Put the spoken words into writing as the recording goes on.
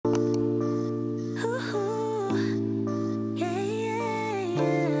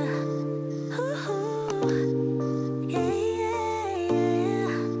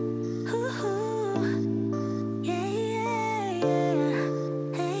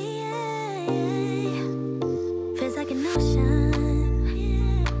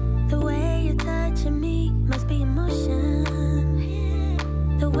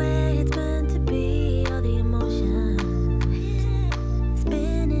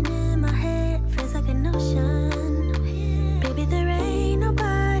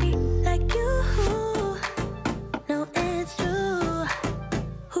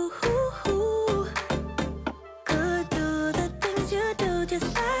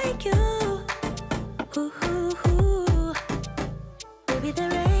like you. Ooh, ooh, ooh. Baby,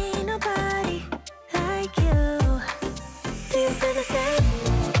 there ain't nobody like you. Do you feel the same?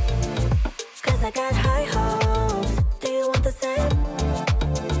 'Cause I got high hopes. Do you want the same?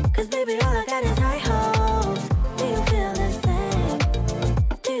 'Cause baby, all I got is high hopes. Do you feel the same?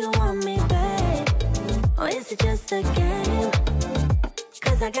 Do you want me, babe? Or is it just a game?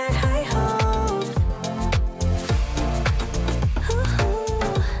 'Cause I got high hopes. Ooh,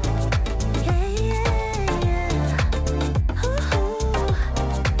 yeah, yeah, yeah. Ooh,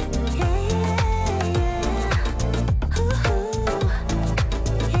 yeah, yeah, yeah. Ooh,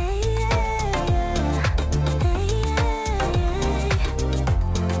 yeah, yeah, yeah.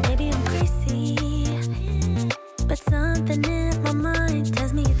 Maybe I'm crazy, but something in my mind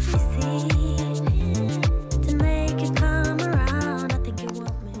tells me it's easy to make it come around. I think you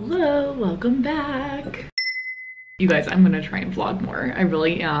want me. Hello, welcome back. You guys, I'm gonna try and vlog more. I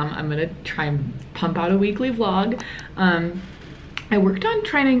really am. I'm gonna try and pump out a weekly vlog. I worked on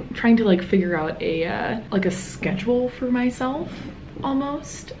trying to like figure out a like a schedule for myself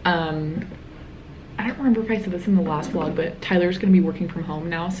almost. I don't remember if I said this in the last vlog, but Tyler's gonna be working from home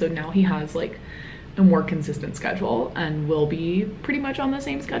now, so now he has like a more consistent schedule and will be pretty much on the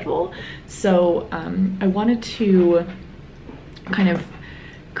same schedule. So I wanted to kind of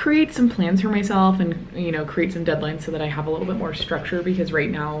create some plans for myself and, you know, create some deadlines so that I have a little bit more structure, because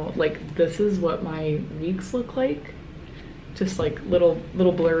right now, like, this is what my weeks look like. Just like little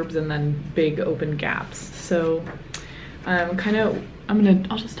blurbs and then big open gaps. So I'll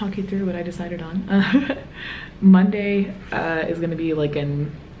just talk you through what I decided on. Monday is gonna be like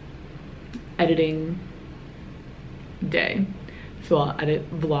an editing day. So I'll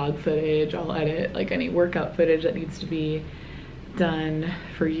edit vlog footage, I'll edit like any workout footage that needs to be done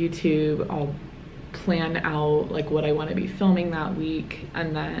for YouTube. I'll plan out like what I want to be filming that week,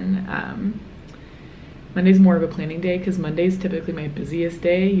 and then Monday's more of a planning day because Monday's typically my busiest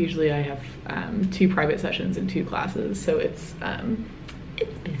day. Usually I have 2 private sessions and 2 classes, so it's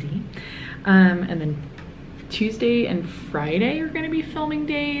busy. And then Tuesday and Friday are going to be filming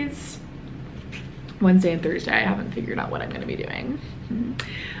days. Wednesday and Thursday I haven't figured out what I'm going to be doing.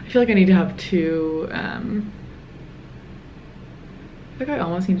 I feel like I need to have 2 I think I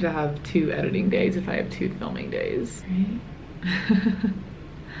almost need to have 2 editing days if I have 2 filming days, right?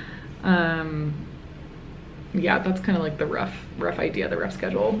 Yeah, that's kind of like the rough idea, the rough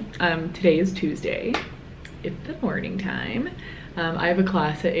schedule. Today is Tuesday. It's the morning time. I have a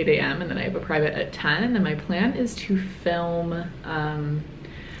class at 8 a.m. and then I have a private at 10, and then my plan is to film,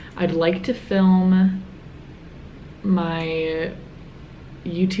 I'd like to film my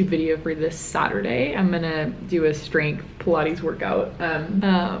YouTube video for this Saturday. I'm gonna do a strength Pilates workout.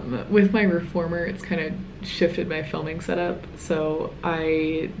 With my reformer, it's kind of shifted my filming setup, so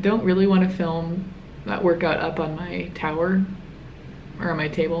I don't really want to film that workout up on my tower or on my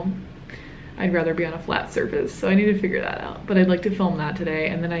table. I'd rather be on a flat surface, so I need to figure that out. But I'd like to film that today,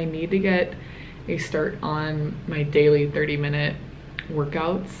 and then I need to get a start on my daily 30-minute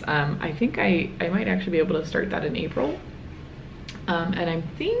workouts. I think I might actually be able to start that in April. And I'm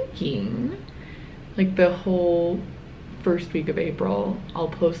thinking like the whole first week of April, I'll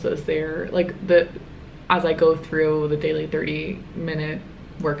post those there, like as I go through the daily 30-minute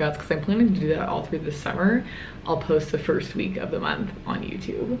workouts, because I'm planning to do that all through the summer. I'll post the first week of the month on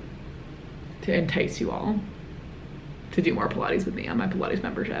YouTube to entice you all to do more Pilates with me on my Pilates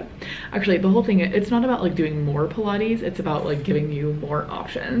membership. Actually, the whole thing, it's not about like doing more Pilates, it's about like giving you more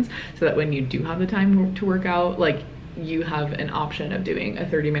options so that when you do have the time to work out, like you have an option of doing a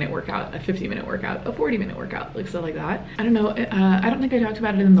 30-minute workout, a 50-minute workout, a 40-minute workout, like stuff like that. I don't know, I don't think I talked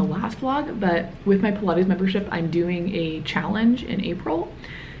about it in the last vlog, but with my Pilates membership, I'm doing a challenge in April.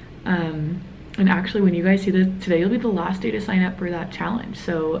 And actually, when you guys see this, today will be the last day to sign up for that challenge.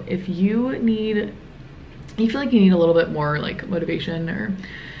 So if you feel like you need a little bit more like motivation, or,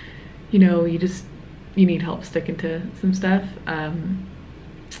 you know, you need help sticking to some stuff,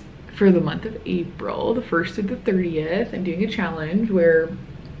 for the month of April, the 1st through the 30th, I'm doing a challenge where,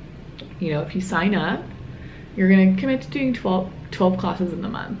 you know, if you sign up, you're gonna commit to doing 12 classes in the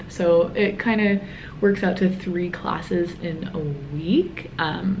month. So it kind of works out to 3 classes in a week.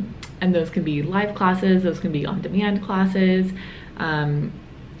 And those can be live classes, those can be on-demand classes.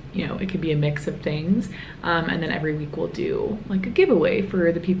 You know, it could be a mix of things. And then every week we'll do like a giveaway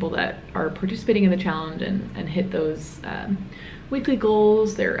for the people that are participating in the challenge and hit those weekly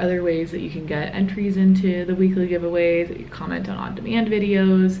goals. There are other ways that you can get entries into the weekly giveaways, that you comment on-demand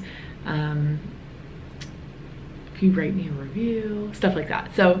videos, if you write me a review, stuff like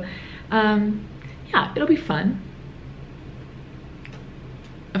that. So yeah, it'll be fun.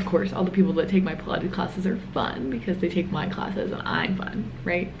 of course, all the people that take my Pilates classes are fun because they take my classes and I'm fun,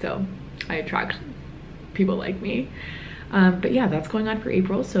 right? So I attract people like me. But yeah, that's going on for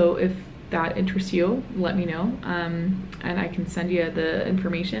April. So if that interests you, let me know. And I can send you the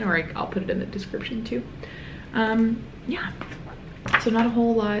information, or I'll put it in the description too. Yeah, so not a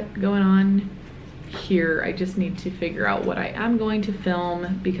whole lot going on here. I just need to figure out what I am going to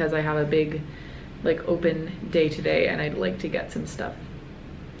film because I have a big like open day today and I'd like to get some stuff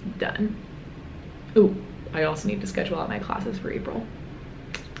done. Ooh, I also need to schedule out my classes for April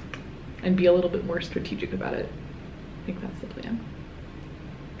and be a little bit more strategic about it. I think that's the plan.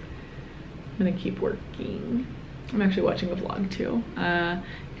 I'm gonna keep working. I'm actually watching a vlog too.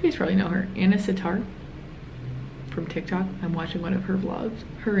 You guys probably know her, Anna Sitar from TikTok. I'm watching one of her vlogs.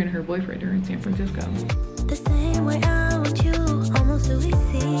 Her and her boyfriend are in San Francisco. The same way I want you, almost so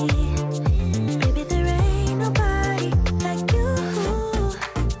easy. Baby, there ain't nobody like you.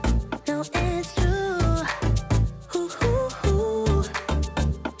 No, it's true.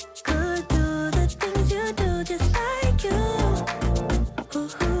 Could do the things you do just like you.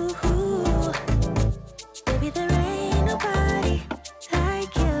 Baby, there ain't nobody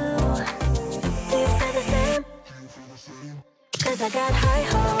like you. Do you feel the same? 'Cause I got high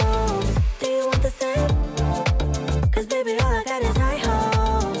hopes. Do you want the same? 'Cause baby, all I got is high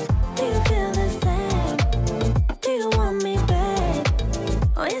hopes. Do you feel the same? Do you want me, babe?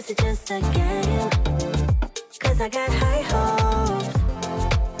 Or is it just a game? 'Cause I got high hopes.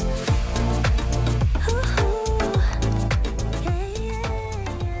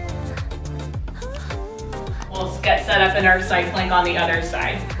 We'll get set up in our side plank on the other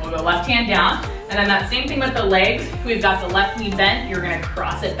side. We'll go left hand down, and then that same thing with the legs. We've got the left knee bent. You're gonna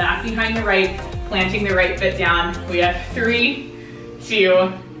cross it back behind the right, planting the right foot down. We have 3,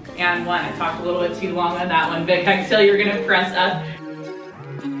 2, and 1. I talked a little bit too long on that one. Big exhale, you're gonna press up.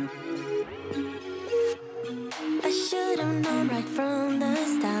 I should have known right from the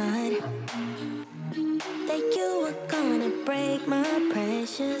start that you were gonna break my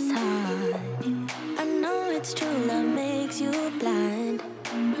precious heart. I know it's true, love makes you blind.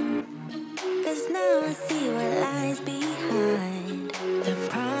 'Cause now I see what lies behind the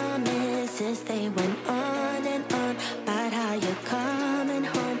promises. They went on and on about how you're coming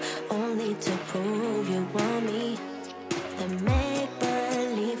home, only to prove you want me. The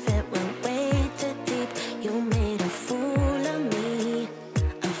make-believe it went way too deep. You made a fool of me,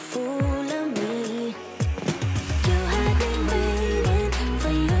 a fool of me. You had me waiting for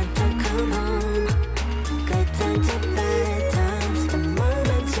you to come home. Good times or bad times, the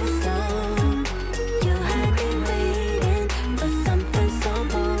moments you stole. You had me waiting for something so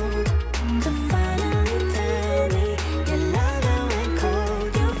bold to finally tell me your love that went cold.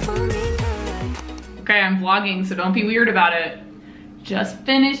 You fooled me good. Okay, I'm vlogging, so don't be weird about it. Just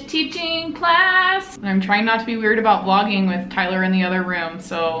finished teaching class. I'm trying not to be weird about vlogging with Tyler in the other room,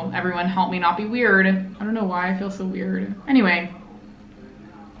 so everyone help me not be weird. I don't know why I feel so weird. Anyway,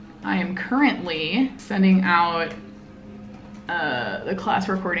 I am currently sending out the class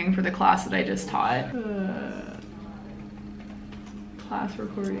recording for the class that I just taught. Class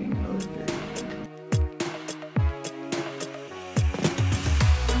recording 03.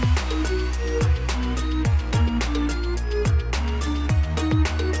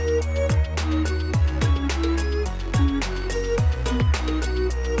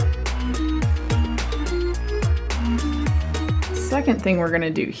 Second thing we're gonna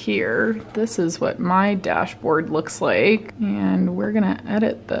do here, this is what my dashboard looks like, and we're gonna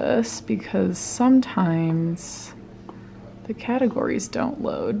edit this because sometimes the categories don't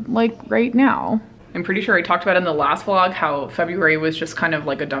load, like right now. I'm pretty sure I talked about in the last vlog how February was just kind of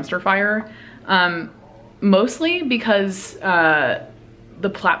like a dumpster fire, mostly because the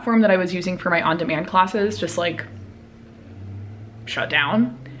platform that I was using for my on-demand classes just like shut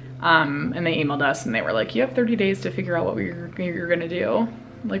down. And they emailed us and they were like, you have 30 days to figure out what you're gonna do.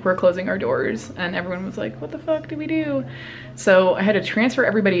 Like, we're closing our doors. And everyone was like, what the fuck do we do? So I had to transfer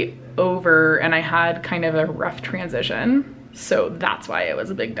everybody over and I had kind of a rough transition. So that's why it was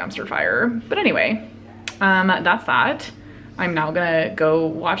a big dumpster fire. But anyway, that's that. I'm now gonna go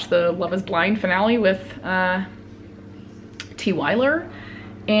watch the Love is Blind finale with T. Weiler.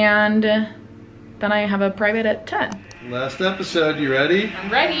 And then I have a private at 10. Last episode, you ready? I'm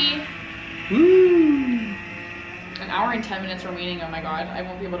ready. Woo! An hour and 10 minutes remaining. Oh my god, I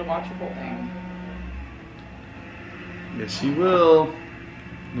won't be able to watch the whole thing. Yes, you will.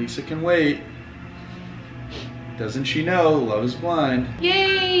 Lisa can wait. Doesn't she know Love is Blind?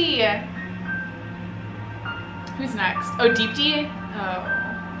 Yay! Who's next? Oh, Deep D? Oh,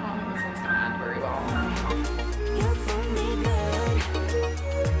 I don't think this one's gonna end very well. You fooled me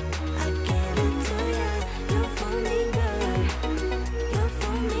good.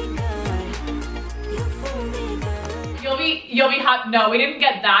 you'll be happy. No, we didn't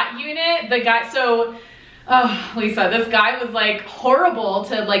get that unit. The guy, so, oh, Lisa, this guy was like horrible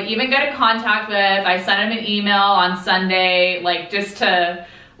to like even get in contact with. I sent him an email on Sunday, like just to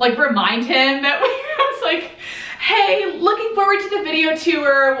like remind him that I was like, hey, looking forward to the video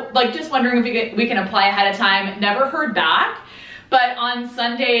tour. Like just wondering if we can apply ahead of time. Never heard back. But on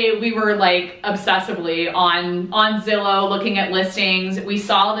Sunday, we were like obsessively on Zillow looking at listings. We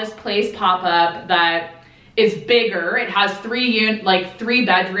saw this place pop up that is bigger. It has three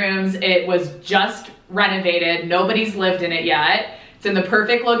bedrooms. It was just renovated. Nobody's lived in it yet. It's in the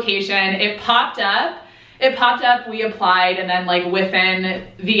perfect location. It popped up, we applied, and then like within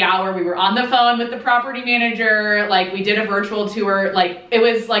the hour we were on the phone with the property manager. Like we did a virtual tour. Like it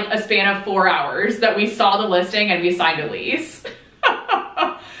was like a span of 4 hours that we saw the listing and we signed a lease.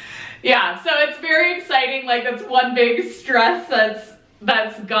 Yeah, so it's very exciting. Like that's one big stress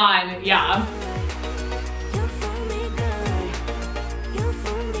that's gone. Yeah. You fool me good. You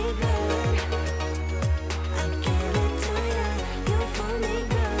fool me good. I give it to you. You fool me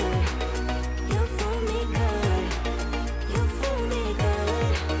good. You fool me good. You fool me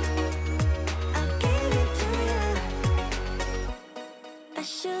good. I give it to you. I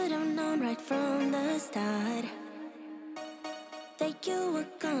should have known right from the start that you were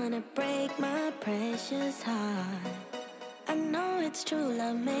gonna break my precious heart. I know it's true,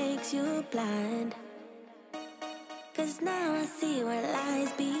 love makes you blind. 'Cause now I see what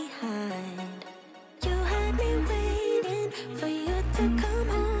lies behind. You had me waiting for you to come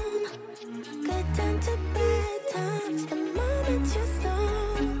home. Good time to bad times, the moment you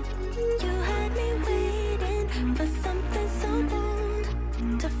stole. You had me waiting for something so bold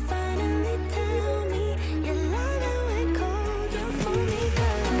to finally tell me your love and went cold. You fool me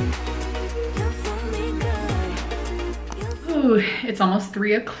good. You fool me good. Ooh, it's almost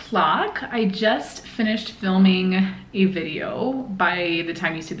 3 o'clock. I just finished filming a video. By the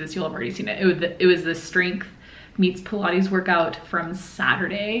time you see this, you'll have already seen it. It was the strength meets Pilates workout from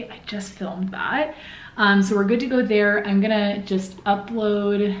Saturday. I just filmed that. So we're good to go there. I'm gonna just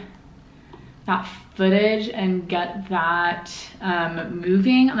upload that footage and get that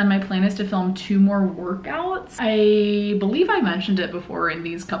moving. And then my plan is to film 2 more workouts. I believe I mentioned it before in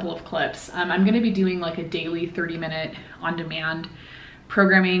these couple of clips. I'm gonna be doing like a daily 30-minute on-demand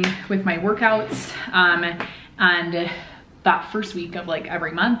programming with my workouts. And that first week of like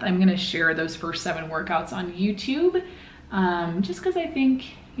every month, I'm gonna share those first 7 workouts on YouTube, just cause I think,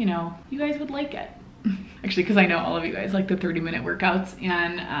 you know, you guys would like it. Actually, because I know all of you guys like the 30-minute workouts,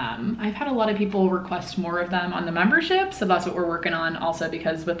 and I've had a lot of people request more of them on the membership, so that's what we're working on. Also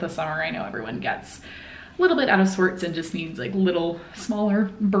because with the summer, I know everyone gets a little bit out of sorts and just needs like little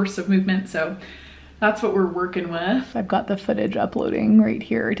smaller bursts of movement, so that's what we're working with. I've got the footage uploading right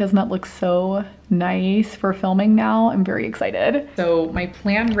here. Doesn't that look so nice for filming now? I'm very excited. So my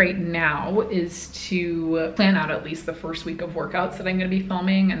plan right now is to plan out at least the first week of workouts that I'm gonna be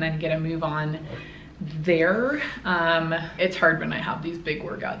filming and then get a move on there. It's hard when I have these big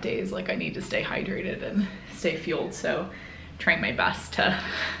workout days. Like I need to stay hydrated and stay fueled. So trying my best to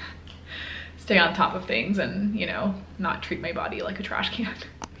stay on top of things and, you know, not treat my body like a trash can. I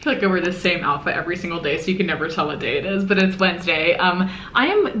feel like I wear the same outfit every single day, so you can never tell what day it is, but it's Wednesday. I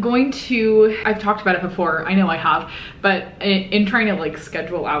am going to, I've talked about it before, I know I have, but in trying to like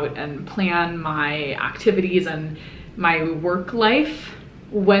schedule out and plan my activities and my work life,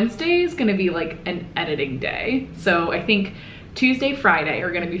 Wednesday is gonna be like an editing day. So I think Tuesday, Friday are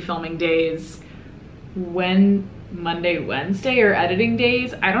gonna be filming days. Monday, Wednesday are editing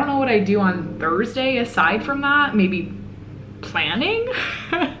days. I don't know what I do on Thursday aside from that, maybe planning.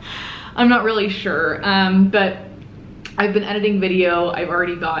 I'm not really sure, but I've been editing video. I've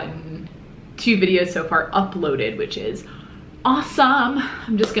already gotten 2 videos so far uploaded, which is awesome.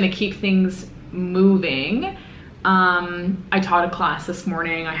 I'm just gonna keep things moving. I taught a class this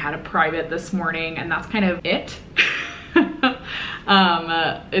morning. I had a private this morning, and that's kind of it.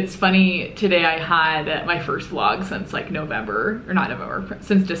 It's funny, today I had my first vlog since like November, or not November,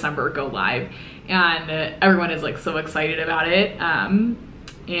 since December go live, and everyone is like so excited about it. And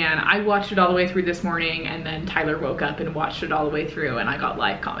I watched it all the way through this morning, and then Tyler woke up and watched it all the way through, and I got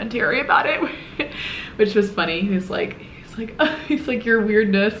live commentary about it, which was funny. He's like your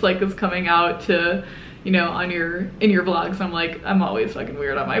weirdness like is coming out to, you know, in your vlogs. I'm like, I'm always fucking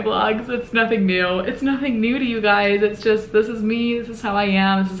weird on my vlogs. It's nothing new. It's nothing new to you guys. It's just, this is me. This is how I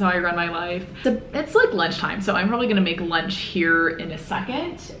am. This is how I run my life. It's like lunchtime, so I'm probably gonna make lunch here in a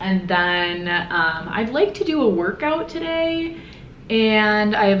second. And then I'd like to do a workout today,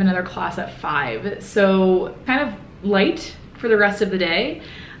 and I have another class at 5. So kind of light for the rest of the day.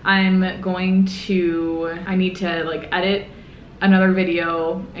 I need to like edit another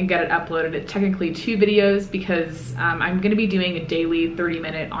video and get it uploaded. It's technically 2 videos because I'm gonna be doing a daily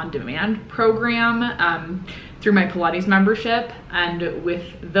 30-minute on-demand program through my Pilates membership. And with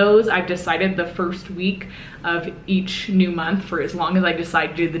those, I've decided the first week of each new month, for as long as I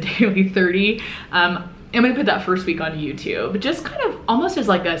decide to do the daily 30, I'm gonna put that first week on YouTube, just kind of almost as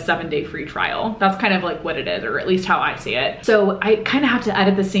like a 7-day free trial. That's kind of like what it is, or at least how I see it. So I kind of have to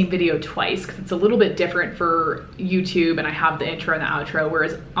edit the same video twice because it's a little bit different for YouTube, and I have the intro and the outro,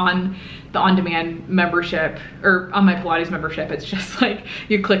 whereas on the on-demand membership, or on my Pilates membership, it's just like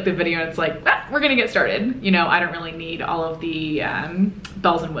you click the video and it's like, ah, we're gonna get started. You know, I don't really need all of the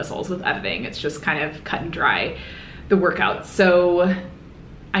bells and whistles with editing. It's just kind of cut and dry, the workout. So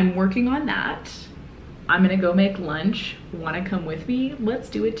I'm working on that. I'm gonna go make lunch. Wanna come with me? Let's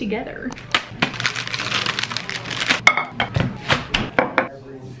do it together.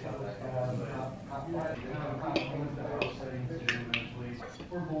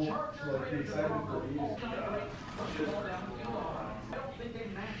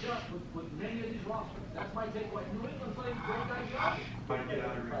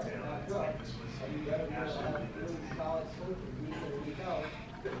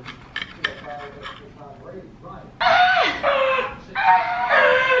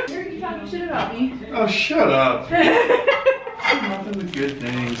 You're talking shit about me. Oh, shut up. Nothing but good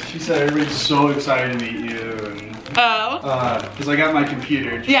things. She said everybody's so excited to meet you. And, because I got my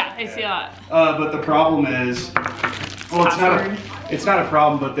computer. Yeah, I see that. But the problem is, well, it's not a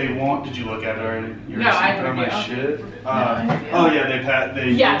problem, but they won't. Did you look at it already? No, I haven't. My shit. Oh yeah, they've had.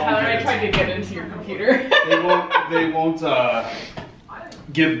 Yeah, Tyler, I tried to get into your computer. They won't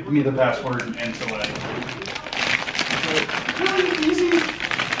give me the password until I. Really easy.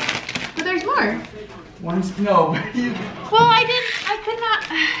 But there's more. No. Well, I could not.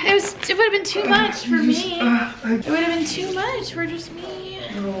 It would have been too much for me. It would have been too much for just me.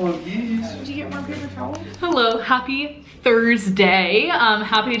 Oh, geez. Did you get more paper towels? Hello, happy Thursday.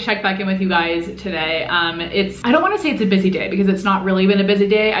 Happy to check back in with you guys today. I don't want to say it's a busy day because it's not really been a busy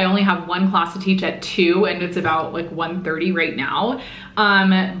day. I only have 1 class to teach at 2 and it's about like 1:30 right now.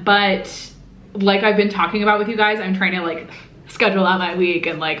 But like I've been talking about with you guys, I'm trying to like schedule out my week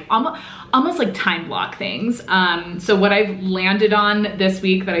and like almost like time block things. So what I've landed on this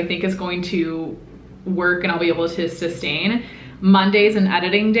week that I think is going to work and I'll be able to sustain: Monday's an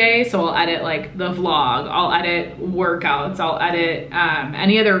editing day, so I'll edit like the vlog, I'll edit workouts, I'll edit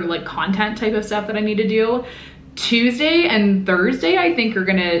any other like content type of stuff that I need to do. Tuesday and Thursday I think are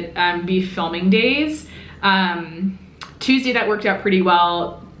gonna be filming days. Tuesday that worked out pretty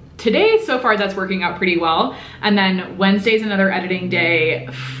well. Today, so far, that's working out pretty well. And then Wednesday's another editing day.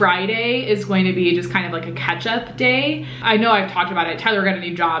 Friday is going to be just kind of like a catch-up day. I know I've talked about it. Tyler got a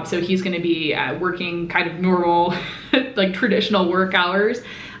new job, so he's gonna be working kind of normal, like traditional work hours.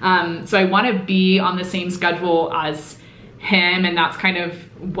 So I wanna be on the same schedule as him, and that's kind of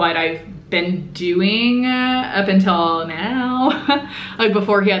what I've been doing up until now. Like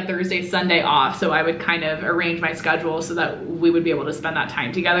before he had Thursday, Sunday off, so I would kind of arrange my schedule so that we would be able to spend that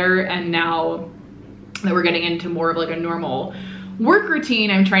time together. And now that we're getting into more of like a normal work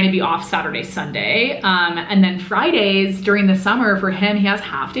routine, I'm trying to be off Saturday, Sunday. And then Fridays during the summer for him, he has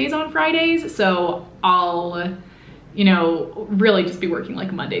half days on Fridays, so I'll, you know, really just be working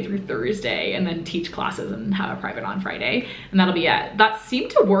like Monday through Thursday and then teach classes and have a private on Friday, and that'll be it. That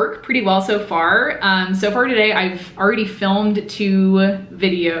seemed to work pretty well so far. So far today, I've already filmed 2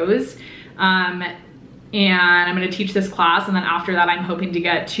 videos, and I'm gonna teach this class, and then after that, I'm hoping to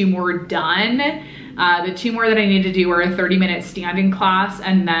get 2 more done. The 2 more that I need to do are a 30-minute standing class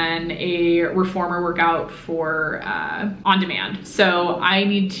and then a reformer workout for on demand. So I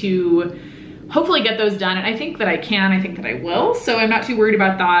need to hopefully get those done, and I think that I can, I think that I will, so I'm not too worried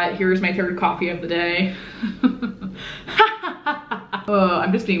about that. Here's my 3rd coffee of the day. Oh,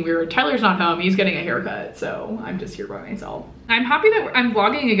 I'm just being weird. Tyler's not home, he's getting a haircut, so I'm just here by myself. I'm happy that I'm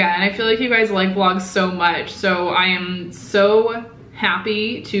vlogging again. I feel like you guys like vlogs so much, so I am so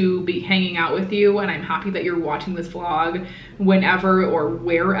happy to be hanging out with you, and I'm happy that you're watching this vlog whenever or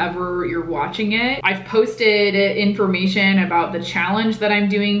wherever you're watching it. I've posted information about the challenge that I'm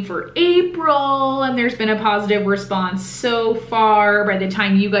doing for April, and there's been a positive response so far. By the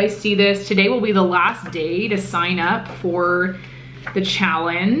time you guys see this, today will be the last day to sign up for the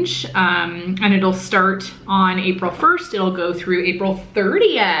challenge, and it'll start on April 1st. It'll go through April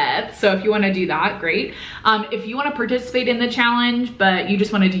 30th. So if you want to do that, great. If you want to participate in the challenge, but you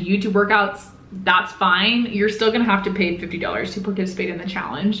just want to do YouTube workouts that's fine. You're still gonna have to pay $50 to participate in the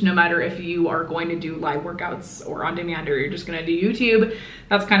challenge, no matter if you are going to do live workouts or on demand, or you're just gonna do YouTube.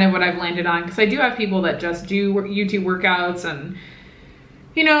 That's kind of what I've landed on, because I do have people that just do YouTube workouts, and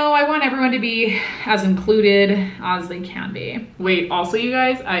you know, I want everyone to be as included as they can be. Wait, also you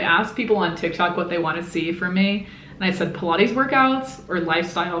guys, I asked people on TikTok what they want to see from me, and I said Pilates workouts or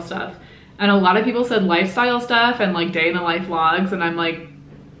lifestyle stuff. And a lot of people said lifestyle stuff and like day in the life vlogs, and I'm like,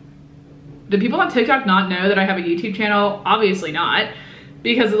 do people on TikTok not know that I have a YouTube channel? Obviously not,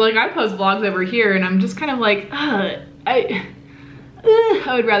 because like I post vlogs over here, and I'm just kind of like, I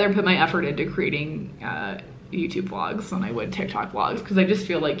would rather put my effort into creating YouTube vlogs than I would TikTok vlogs, because I just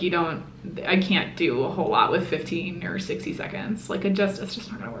feel like I can't do a whole lot with 15 or 60 seconds. Like it's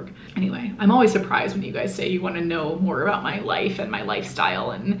just not gonna work. Anyway, I'm always surprised when you guys say you want to know more about my life and my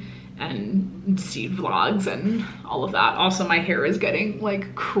lifestyle and see vlogs and all of that. Also, my hair is getting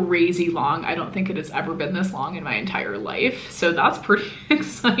like crazy long. I don't think it has ever been this long in my entire life. So that's pretty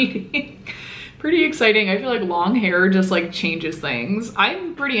exciting. Pretty exciting. I feel like long hair just like changes things.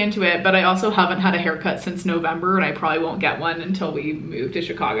 I'm pretty into it, but I also haven't had a haircut since November, and I probably won't get one until we move to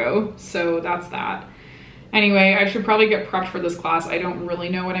Chicago. So that's that. Anyway, I should probably get prepped for this class. I don't really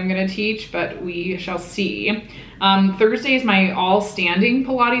know what I'm gonna teach, but we shall see. Thursday is my all standing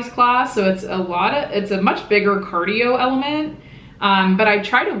Pilates class. So it's a much bigger cardio element. But I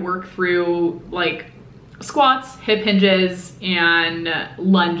try to work through like squats, hip hinges, and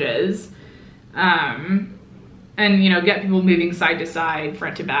lunges. And you know, get people moving side to side,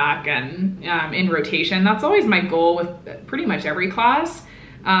 front to back, and in rotation. That's always my goal with pretty much every class,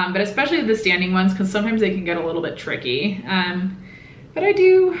 but especially the standing ones, because sometimes they can get a little bit tricky. But I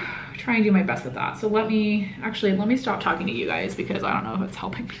do try and do my best with that. So let me stop talking to you guys, because I don't know if it's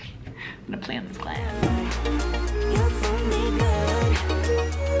helping me. I'm gonna plan this class.